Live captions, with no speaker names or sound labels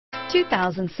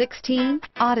2016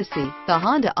 Odyssey. The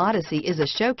Honda Odyssey is a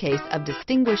showcase of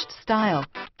distinguished style,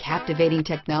 captivating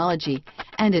technology,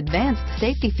 and advanced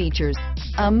safety features.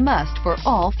 A must for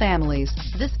all families.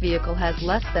 This vehicle has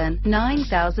less than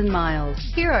 9,000 miles.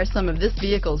 Here are some of this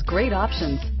vehicle's great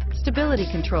options: stability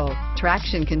control,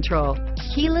 traction control,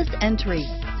 keyless entry,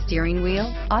 steering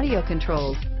wheel audio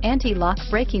controls, anti-lock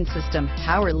braking system,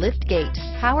 power lift gate,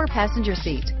 power passenger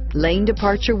seat, lane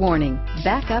departure warning,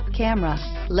 backup camera,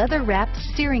 leather-wrapped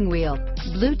steering wheel,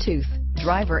 Bluetooth,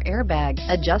 driver airbag,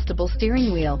 adjustable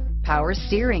steering wheel, power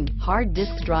steering, hard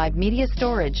disk drive media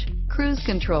storage, cruise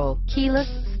control, keyless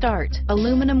start,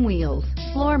 aluminum wheels,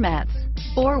 floor mats,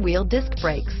 four-wheel disc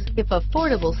brakes. If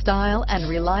affordable style and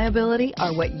reliability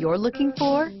are what you're looking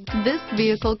for, this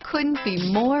vehicle couldn't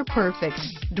be more perfect.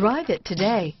 Drive it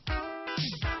today.